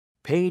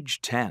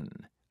Page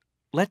 10.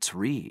 Let's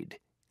read.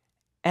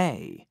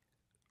 A.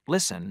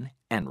 Listen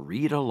and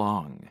read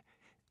along.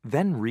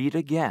 Then read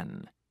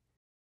again.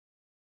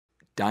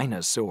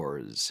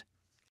 Dinosaurs.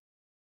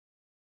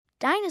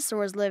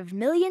 Dinosaurs lived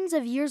millions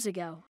of years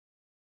ago.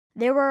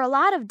 There were a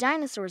lot of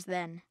dinosaurs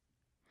then.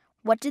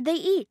 What did they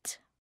eat?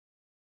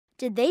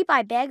 Did they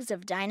buy bags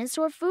of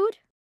dinosaur food?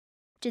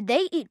 Did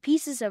they eat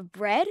pieces of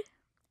bread?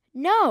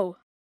 No.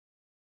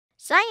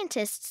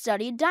 Scientists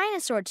studied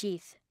dinosaur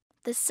teeth.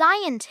 The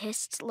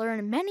scientists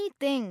learned many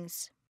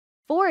things.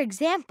 For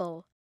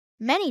example,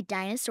 many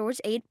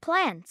dinosaurs ate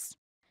plants.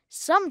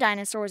 Some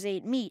dinosaurs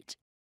ate meat.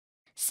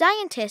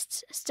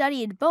 Scientists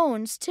studied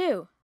bones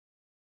too.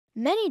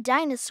 Many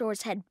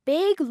dinosaurs had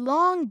big,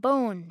 long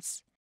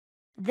bones.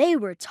 They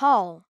were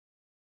tall.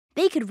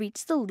 They could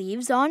reach the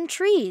leaves on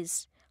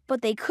trees,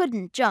 but they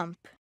couldn't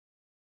jump.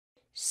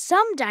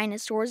 Some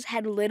dinosaurs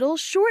had little,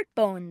 short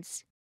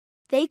bones.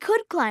 They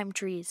could climb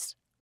trees.